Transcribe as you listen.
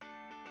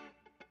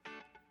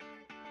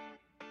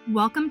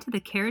Welcome to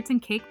the Carrots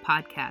and Cake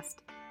podcast.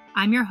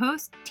 I'm your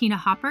host, Tina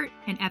Hoppert,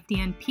 an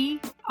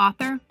FDNP,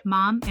 author,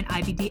 mom, and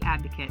IBD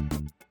advocate.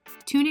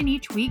 Tune in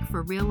each week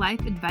for real-life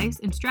advice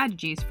and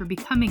strategies for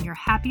becoming your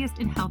happiest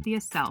and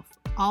healthiest self,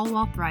 all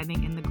while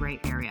thriving in the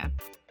gray area.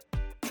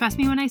 Trust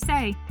me when I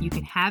say you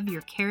can have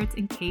your carrots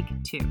and cake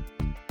too.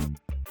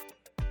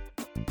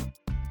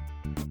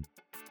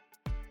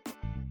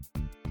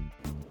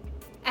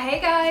 Hey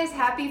guys,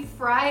 happy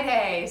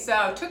Friday.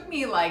 So it took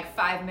me like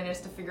 5 minutes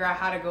to figure out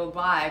how to go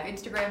live.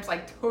 Instagram's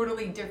like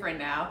totally different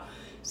now.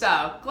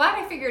 So glad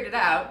I figured it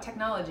out.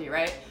 Technology,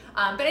 right?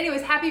 But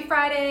anyways, happy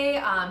Friday.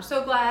 I'm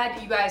so glad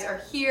you guys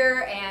are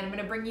here, and I'm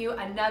gonna bring you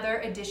another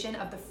edition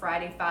of the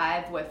Friday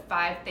 5 with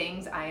 5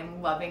 things I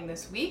am loving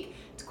this week.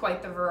 It's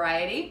quite the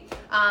variety.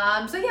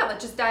 So yeah,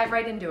 let's just dive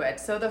right into it.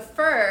 So the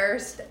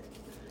first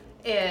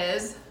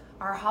is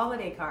our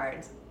holiday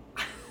cards.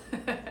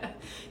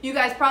 You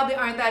guys probably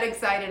aren't that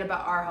excited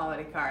about our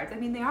holiday cards. I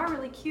mean, they are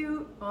really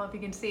cute. Well, if you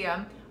can see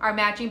them. Our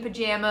matching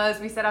pajamas.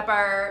 We set up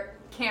our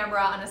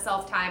camera on a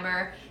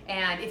self-timer.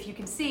 And if you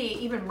can see,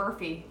 even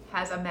Murphy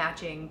has a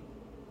matching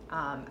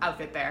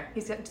outfit there.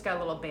 He's just got a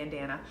little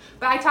bandana.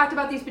 But I talked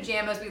about these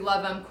pajamas. We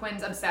love them.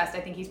 Quinn's obsessed.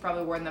 I think he's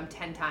probably worn them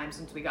 10 times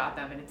since we got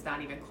them, and it's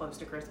not even close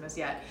to Christmas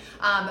yet.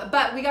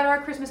 But we got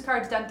our Christmas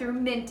cards done through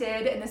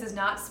Minted, and this is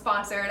not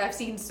sponsored. I've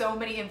seen so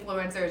many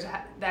influencers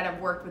that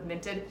have worked with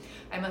Minted.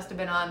 I must have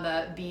been on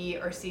the B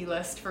or C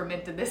list for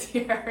Minted this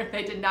year.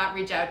 They did not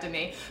reach out to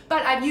me.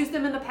 But I've used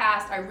them in the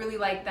past. I really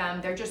like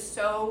them. They're just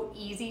so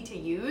easy to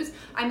use.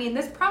 I mean,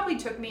 this probably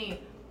took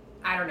me,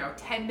 I don't know,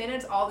 10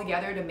 minutes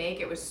altogether to make.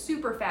 It was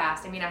super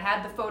fast. I mean, I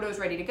had the photos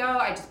ready to go.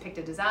 I just picked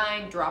a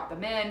design, dropped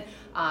them in,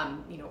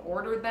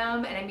 ordered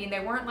them. And I mean, they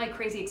weren't like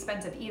crazy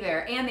expensive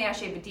either. And they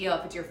actually have a deal.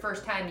 If it's your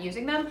first time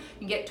using them,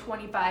 you get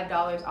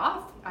 $25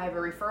 off. I have a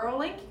referral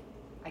link.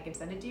 I can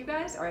send it to you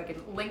guys, or I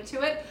can link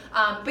to it.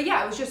 But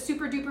yeah, it was just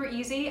super duper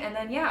easy. And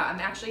then yeah, I'm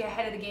actually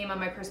ahead of the game on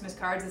my Christmas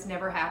cards. This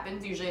never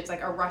happens. Usually it's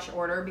like a rush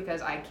order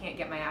because I can't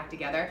get my act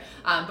together.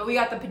 But we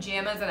got the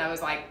pajamas and I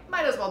was like,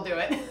 might as well do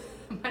it.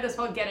 Might as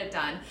well get it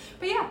done.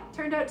 But yeah,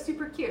 turned out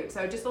super cute.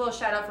 So just a little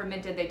shout out for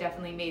Minted. They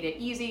definitely made it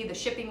easy. The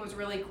shipping was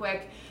really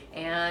quick.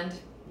 And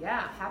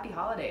yeah, happy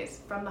holidays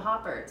from the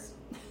Hopperts.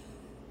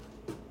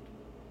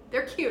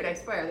 They're cute, I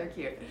swear, they're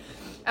cute.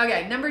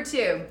 Okay, number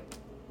 2.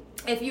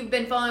 If you've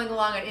been following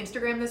along on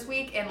Instagram this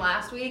week and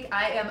last week,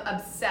 I am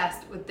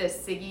obsessed with this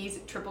Siggi's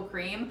Triple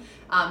Cream.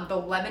 The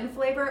lemon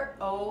flavor,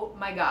 oh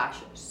my gosh,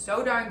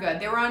 so darn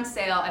good. They were on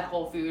sale at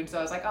Whole Foods, so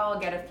I was like, oh, I'll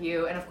get a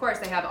few. And of course,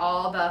 they have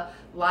all the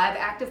live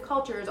active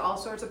cultures, all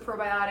sorts of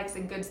probiotics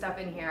and good stuff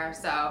in here.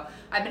 So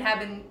I've been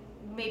having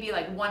maybe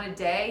like one a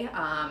day,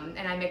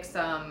 and I mix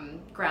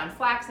some ground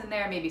flax in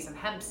there, maybe some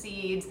hemp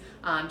seeds,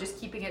 just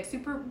keeping it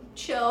super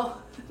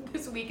chill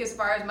this week as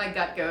far as my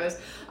gut goes.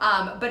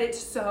 But it's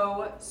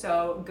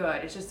so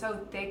good. It's just so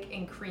thick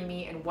and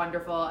creamy and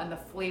wonderful, and the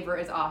flavor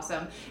is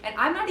awesome. And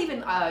I'm not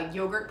even a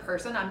yogurt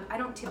person. I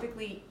don't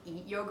typically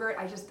eat yogurt.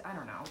 I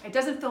don't know. It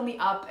doesn't fill me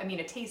up. I mean,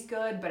 it tastes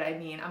good, but I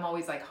mean, I'm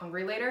always like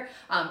hungry later.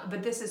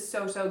 But this is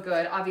so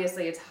good.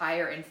 Obviously, it's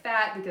higher in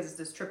fat because it's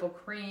this triple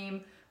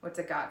cream. What's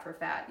it got for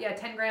fat? Yeah,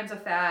 10 grams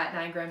of fat,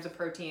 9 grams of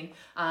protein.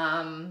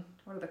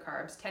 What are the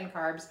carbs? 10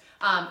 carbs,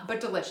 but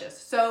delicious.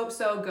 So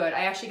good.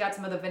 I actually got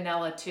some of the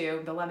vanilla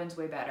too. The lemon's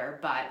way better,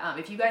 but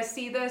if you guys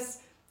see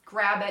this,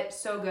 grab it.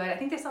 So good. I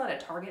think they sell it at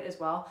Target as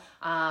well,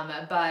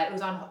 but it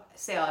was on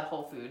sale at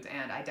Whole Foods,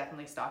 and I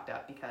definitely stocked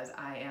up because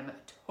I am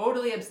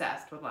totally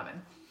obsessed with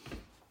lemon.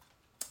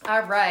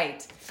 All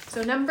right,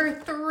 so number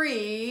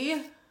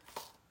 3...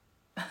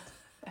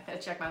 I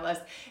had to check my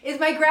list, is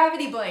my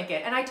gravity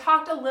blanket. And I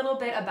talked a little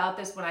bit about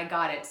this when I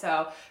got it.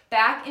 So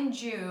back in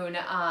June,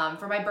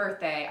 for my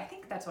birthday, I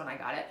think that's when I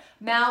got it,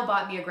 Mal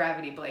bought me a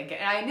gravity blanket.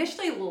 And I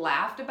initially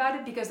laughed about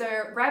it because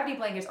their gravity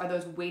blankets are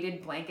those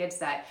weighted blankets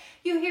that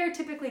you hear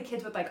typically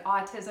kids with like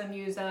autism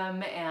use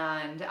them.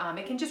 And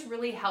it can just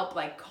really help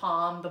like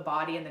calm the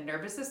body and the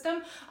nervous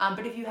system.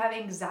 But if you have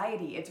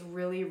anxiety, it's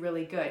really,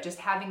 really good. Just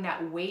having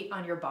that weight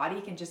on your body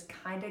can just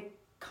kind of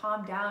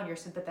calm down your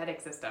sympathetic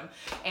system.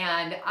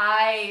 And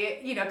I,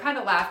 kind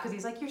of laughed because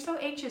he's like, you're so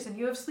anxious and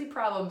you have sleep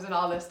problems and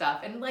all this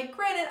stuff. And like,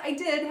 granted, I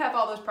did have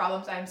all those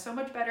problems. I'm so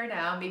much better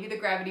now. Maybe the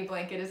gravity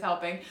blanket is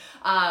helping.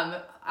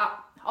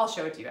 I'll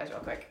show it to you guys real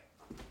quick.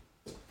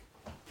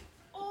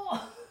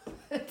 Oh,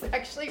 it's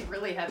actually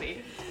really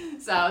heavy.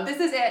 So this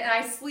is it. And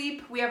I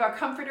sleep, we have our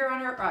comforter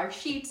on our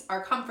sheets,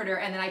 our comforter,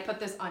 and then I put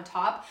this on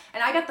top.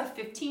 And I got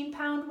the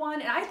 15-pound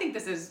one. And I think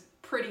this is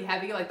pretty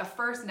heavy. Like the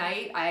first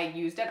night I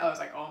used it, I was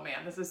like, oh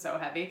man, this is so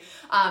heavy.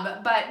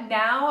 But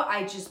now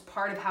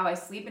part of how I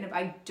sleep, and if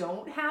I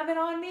don't have it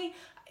on me,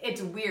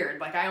 it's weird.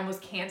 Like I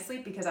almost can't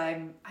sleep because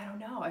I don't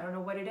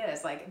know what it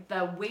is. Like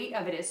the weight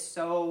of it is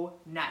so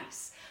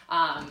nice.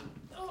 Like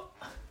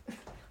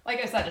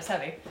I said, it's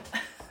heavy.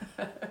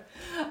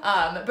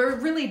 But it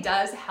really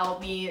does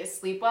help me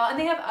sleep well. And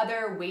they have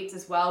other weights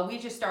as well. We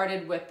just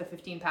started with the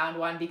 15-pound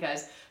one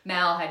because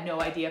Mal had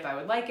no idea if I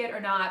would like it or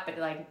not, but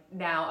like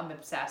now I'm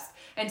obsessed.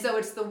 And so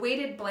it's the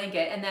weighted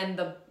blanket, and then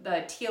the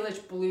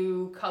tealish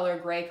blue color,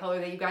 gray color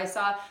that you guys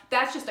saw,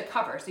 that's just a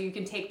cover. So you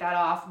can take that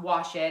off,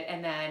 wash it,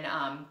 and then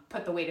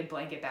put the weighted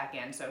blanket back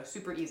in. So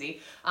super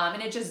easy.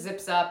 And it just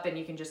zips up and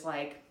you can just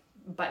like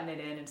button it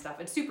in and stuff.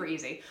 It's super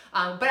easy.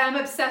 But I'm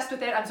obsessed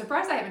with it. I'm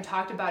surprised I haven't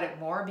talked about it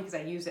more because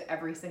I use it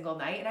every single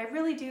night, and I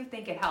really do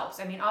think it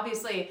helps. I mean,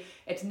 obviously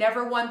it's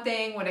never one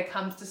thing when it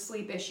comes to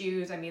sleep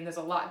issues. I mean, there's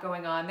a lot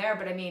going on there,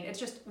 but I mean, it's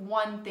just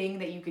one thing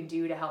that you can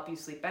do to help you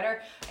sleep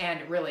better.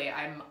 And really,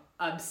 I'm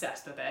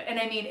obsessed with it. And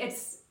I mean,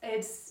 it's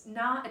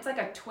like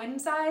a twin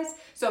size.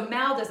 So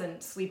Mal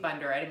doesn't sleep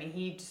under it. I mean,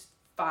 he's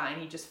fine.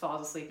 He just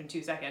falls asleep in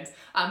 2 seconds.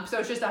 So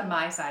it's just on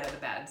my side of the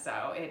bed.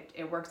 So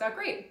it works out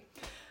great.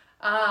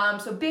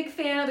 So big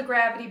fan of the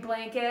gravity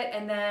blanket.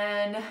 And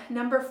then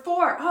number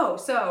 4,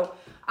 so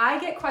I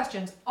get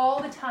questions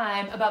all the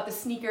time about the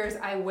sneakers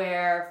I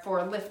wear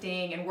for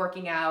lifting and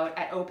working out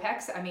at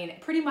OPEX. I mean,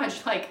 pretty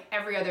much like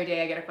every other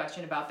day I get a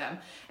question about them.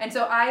 And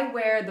so I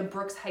wear the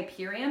Brooks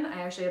Hyperion.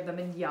 I actually have them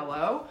in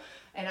yellow,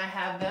 and I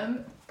have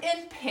them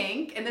in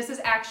pink. And this is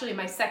actually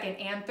my second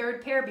and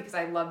third pair because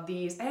I love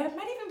these. And it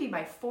might even be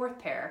my 4th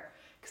pair,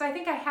 because I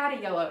think I had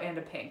a yellow and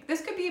a pink.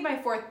 This could be my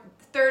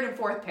third and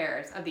fourth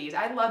pairs of these.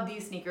 I love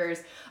these sneakers.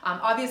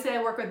 Obviously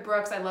I work with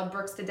Brooks. I love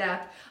Brooks to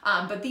death.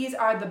 But these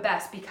are the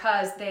best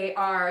because they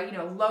are,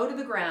 low to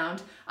the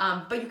ground,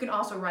 but you can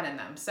also run in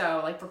them. So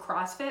like for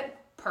CrossFit,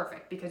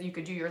 perfect, because you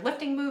could do your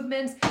lifting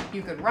movements,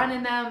 you could run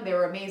in them. They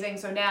were amazing.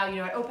 So now,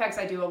 at OPEX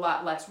I do a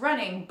lot less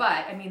running,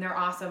 but I mean, they're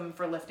awesome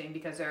for lifting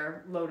because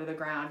they're low to the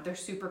ground. They're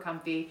super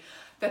comfy.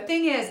 The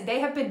thing is, they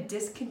have been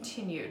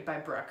discontinued by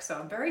Brooks, so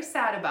I'm very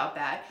sad about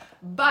that.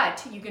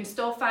 But you can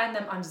still find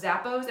them on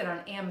Zappos and on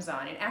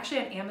Amazon. And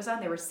actually on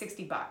Amazon, they were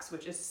 $60,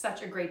 which is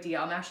such a great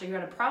deal. I'm actually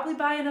going to probably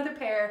buy another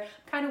pair.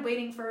 I'm kind of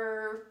waiting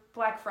for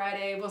Black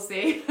Friday, we'll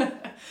see.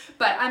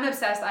 But I'm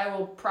obsessed. I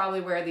will probably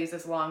wear these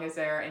as long as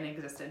they're in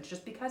existence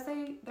just because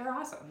they're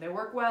awesome. They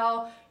work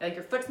well. Like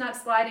your foot's not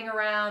sliding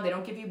around. They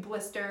don't give you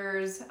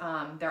blisters.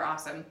 They're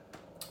awesome.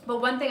 But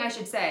one thing I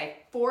should say,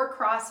 for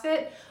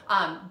CrossFit,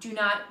 do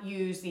not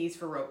use these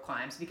for rope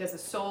climbs because the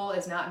sole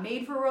is not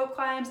made for rope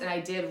climbs, and I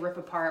did rip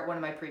apart one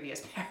of my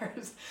previous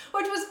pairs,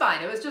 which was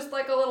fine. It was just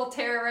like a little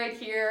tear right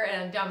here,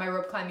 and on my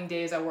rope climbing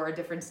days I wore a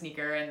different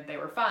sneaker and they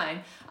were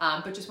fine.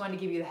 But just wanted to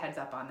give you the heads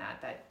up on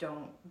that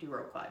don't do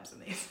rope climbs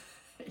in these.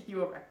 You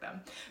will wreck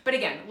them. But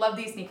again, love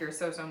these sneakers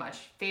so much.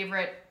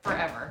 Favorite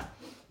forever.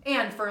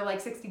 And for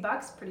like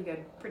 $60,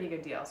 pretty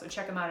good deal. So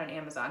check them out on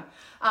Amazon.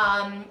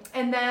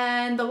 And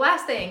then the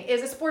last thing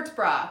is a sports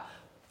bra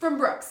from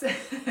Brooks.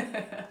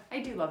 I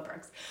do love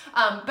Brooks.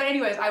 But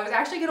anyways, I was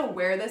actually gonna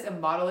wear this and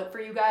model it for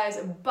you guys,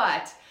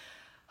 but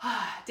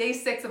day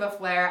 6 of a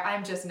flare,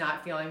 I'm just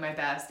not feeling my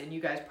best, and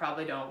you guys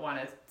probably don't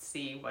want to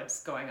see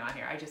what's going on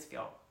here. I just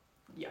feel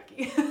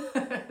yucky.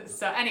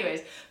 So anyways,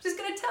 I'm just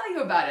gonna tell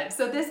you about it.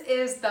 So this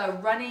is the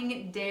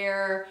Running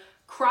Dare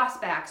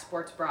Crossback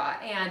sports bra,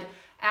 and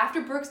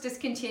after Brooks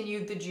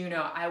discontinued the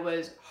Juno, I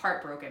was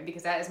heartbroken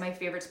because that is my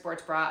favorite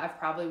sports bra. I've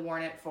probably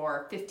worn it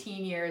for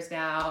 15 years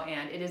now,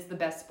 and it is the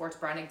best sports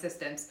bra in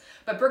existence.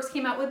 But Brooks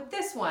came out with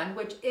this one,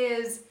 which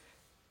is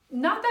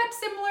not that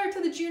similar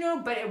to the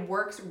Juno, but it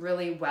works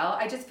really well.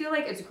 I just feel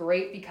like it's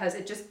great because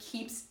it just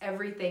keeps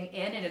everything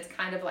in, and it's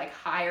kind of like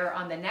higher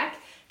on the neck,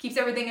 keeps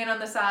everything in on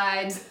the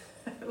sides,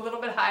 a little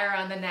bit higher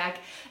on the neck.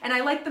 And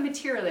I like the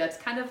material. It's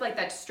kind of like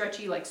that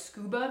stretchy, like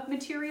scuba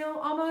material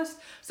almost.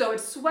 So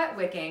it's sweat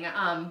wicking,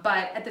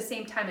 but at the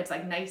same time, it's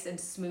like nice and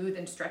smooth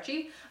and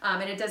stretchy.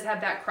 And it does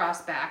have that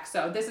cross back.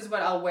 So this is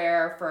what I'll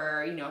wear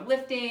for,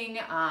 lifting.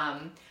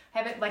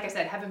 Like I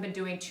said, haven't been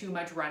doing too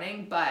much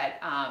running, but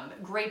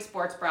great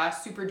sports bra,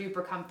 super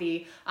duper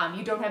comfy.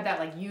 You don't have that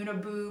like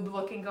uniboob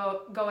looking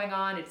going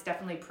on. It's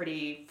definitely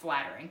pretty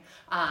flattering.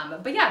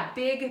 But yeah,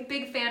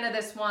 big fan of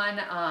this one.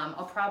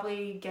 I'll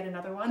probably get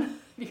another one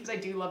because I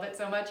do love it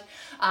so much.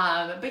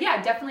 But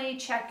yeah, definitely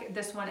check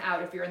this one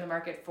out if you're in the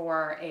market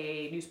for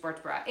a new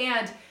sports bra.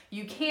 And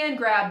you can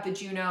grab the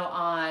Juno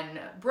on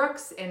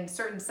Brooks in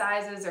certain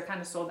sizes. They're kind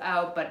of sold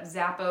out, but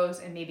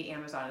Zappos and maybe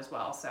Amazon as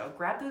well. So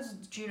grab those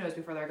Junos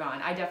before they're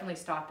gone. I definitely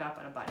stocked up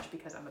on a bunch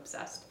because I'm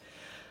obsessed.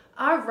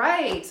 All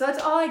right, so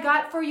that's all I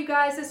got for you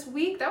guys this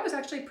week. That was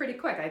actually pretty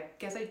quick. I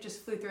guess I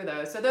just flew through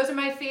those. So those are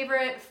my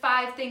favorite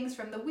 5 things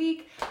from the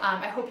week.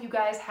 I hope you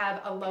guys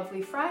have a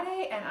lovely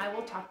Friday, and I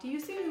will talk to you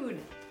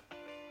soon.